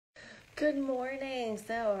Good morning.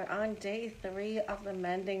 So we're on day 3 of the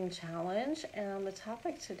mending challenge, and the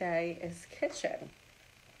topic today is kitchen.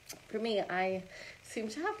 For me, I seem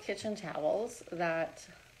to have kitchen towels that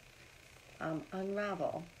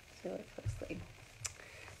unravel. See really closely.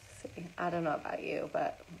 See, I don't know about you,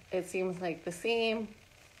 but it seems like the seam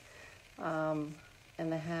and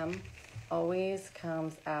the hem always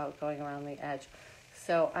comes out going around the edge.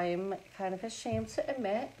 So I'm kind of ashamed to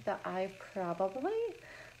admit that I've probably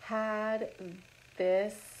had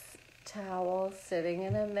this towel sitting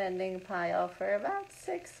in a mending pile for about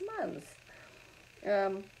 6 months.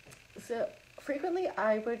 So frequently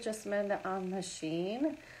I would just mend it on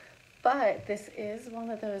machine, but this is one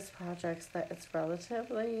of those projects that it's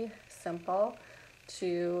relatively simple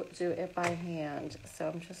to do it by hand. So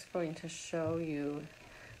I'm just going to show you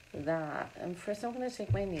that. And first I'm going to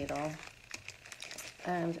take my needle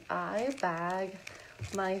and I bag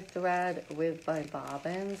my thread with my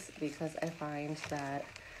bobbins because I find that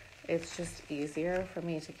it's just easier for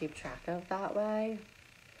me to keep track of that way.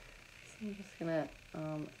 So I'm just gonna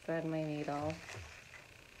thread my needle,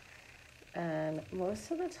 and most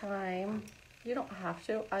of the time you don't have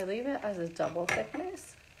to. I leave it as a double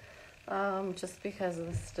thickness just because of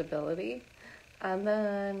the stability. And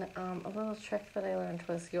then a little trick that I learned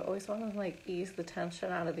was you always want to ease the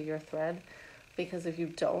tension out of your thread, because if you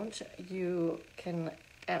don't, you can,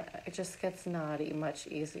 it just gets knotty much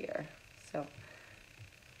easier. So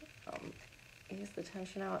ease the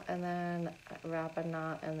tension out and then wrap a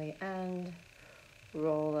knot in the end,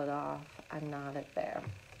 roll it off and knot it there.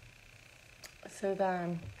 So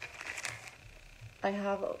then I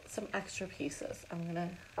have some extra pieces. I'm gonna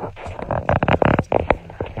try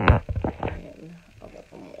in a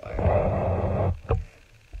little more.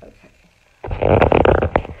 Okay.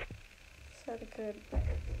 Sort of good.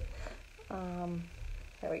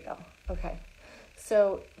 There we go. Okay.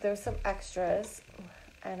 So there's some extras,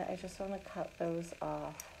 and I just want to cut those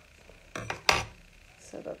off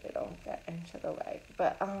so that they don't get into the way.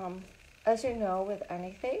 But as you know, with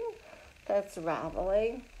anything that's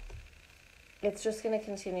raveling, it's just going to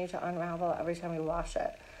continue to unravel every time you wash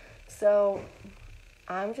it. So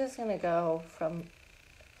I'm just going to go from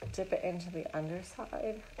dip it into the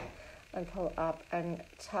underside and pull up and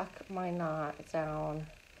tuck my knot down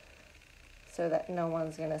so that no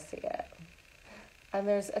one's going to see it. And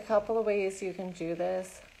there's a couple of ways you can do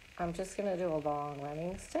this. I'm just going to do a long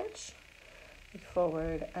running stitch,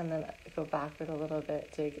 forward, and then go backward a little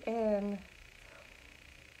bit, dig in,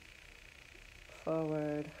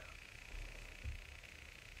 forward.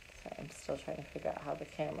 So I'm still trying to figure out how the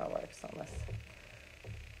camera works on this.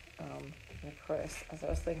 And of course, as I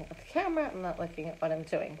was looking at the camera, I'm not looking at what I'm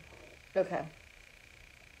doing. Okay.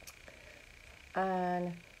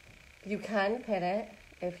 And you can pin it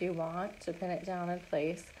if you want to pin it down in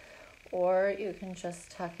place, or you can just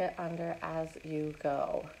tuck it under as you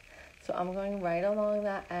go. So I'm going right along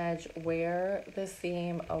that edge where the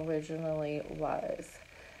seam originally was.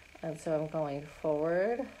 And so I'm going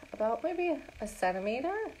forward about maybe a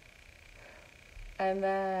centimeter, and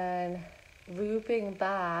then looping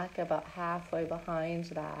back about halfway behind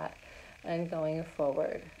that and going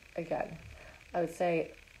forward again. I would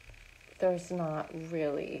say there's not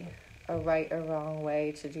really a right or wrong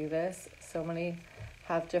way to do this. So many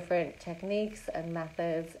have different techniques and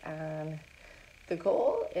methods, and the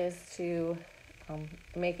goal is to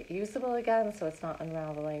make it usable again so it's not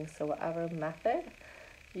unraveling. So whatever method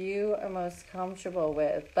you are most comfortable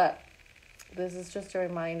with. But this is just a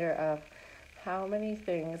reminder of how many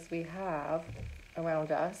things we have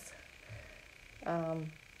around us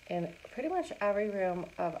in pretty much every room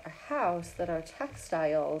of our house that are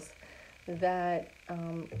textiles that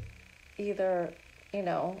either,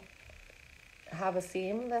 have a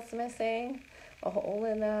seam that's missing, a hole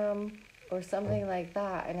in them, or something like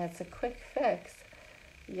that. And it's a quick fix,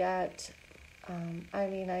 yet, I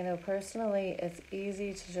know personally it's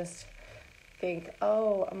easy to just think,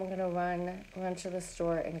 oh, I'm going to run to the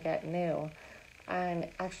store and get new. And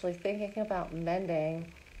actually thinking about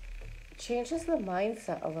mending changes the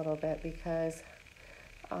mindset a little bit, because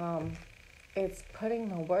it's putting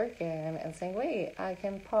the work in and saying, wait, I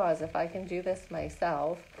can pause. If I can do this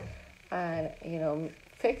myself and,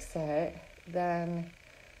 fix it, then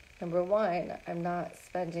number one, I'm not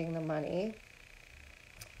spending the money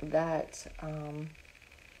that I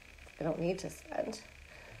don't need to spend.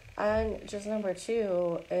 And just number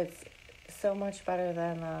two, it's so much better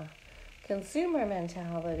than the consumer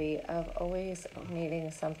mentality of always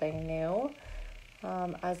needing something new,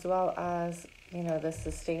 as well as, the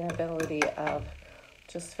sustainability of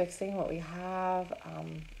just fixing what we have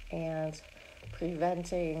and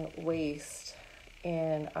preventing waste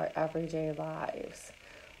in our everyday lives.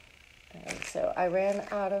 And so I ran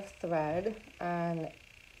out of thread, and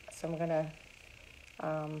so I'm gonna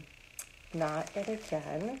knot it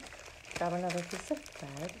again. Grab another piece of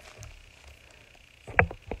thread.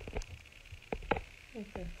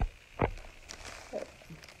 Okay.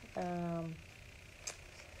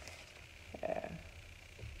 There.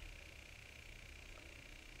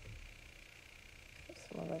 It's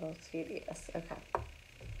a little tedious. Okay.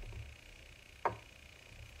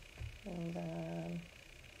 And then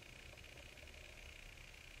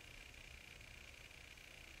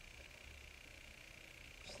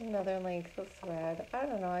just another length of thread. I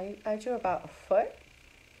don't know, I do about a foot.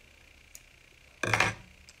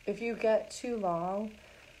 If you get too long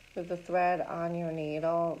with the thread on your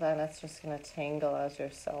needle, then it's just going to tangle as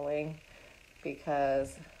you're sewing,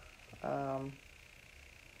 because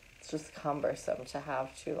it's just cumbersome to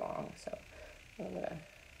have too long. So I'm going to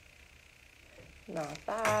knot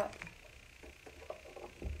that.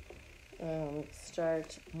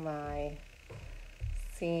 Start my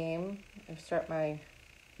seam. I start my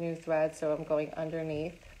new thread, so I'm going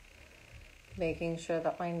underneath, making sure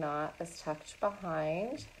that my knot is tucked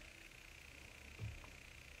behind,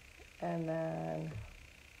 and then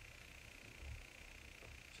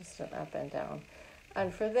just an up and down.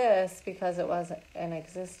 And for this, because it was an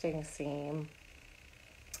existing seam,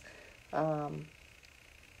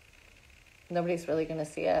 nobody's really going to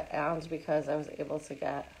see it, and because I was able to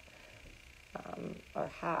get or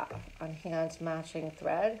have on hand matching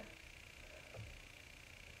thread.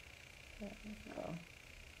 There we go.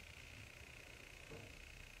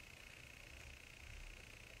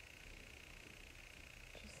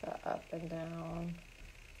 Just that up and down.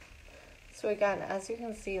 So again, as you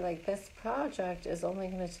can see, like, this project is only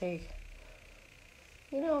going to take,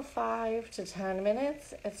 5 to 10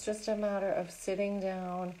 minutes. It's just a matter of sitting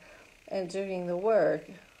down and doing the work,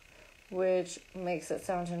 which makes it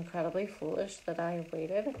sound incredibly foolish that I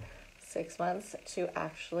waited 6 months to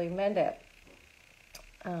actually mend it.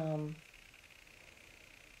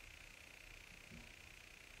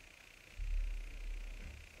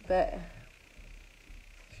 But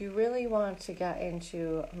if you really want to get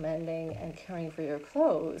into mending and caring for your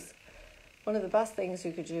clothes, one of the best things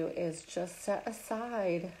you could do is just set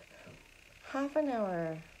aside half an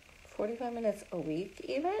hour, 45 minutes a week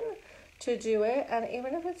even, to do it. And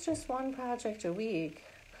even if it's just one project a week,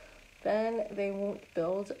 then they won't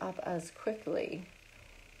build up as quickly.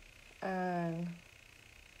 And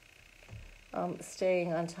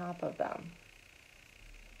staying on top of them.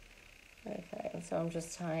 Okay, and so I'm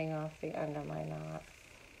just tying off the end of my knot.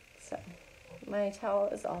 So my towel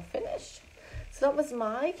is all finished. So that was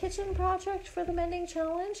my kitchen project for the mending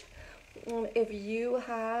challenge. If you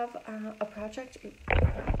have a project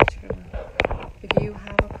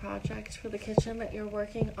for the kitchen that you're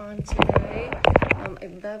working on today,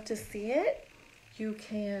 I'd love to see it. You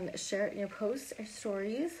can share it in your posts or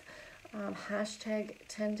stories. Hashtag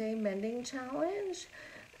 10-day mending challenge.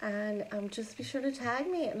 And just be sure to tag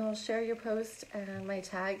me, and I'll share your post. And my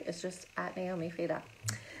tag is just @Naomi Feda.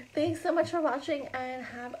 Thanks so much for watching, and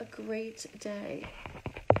have a great day.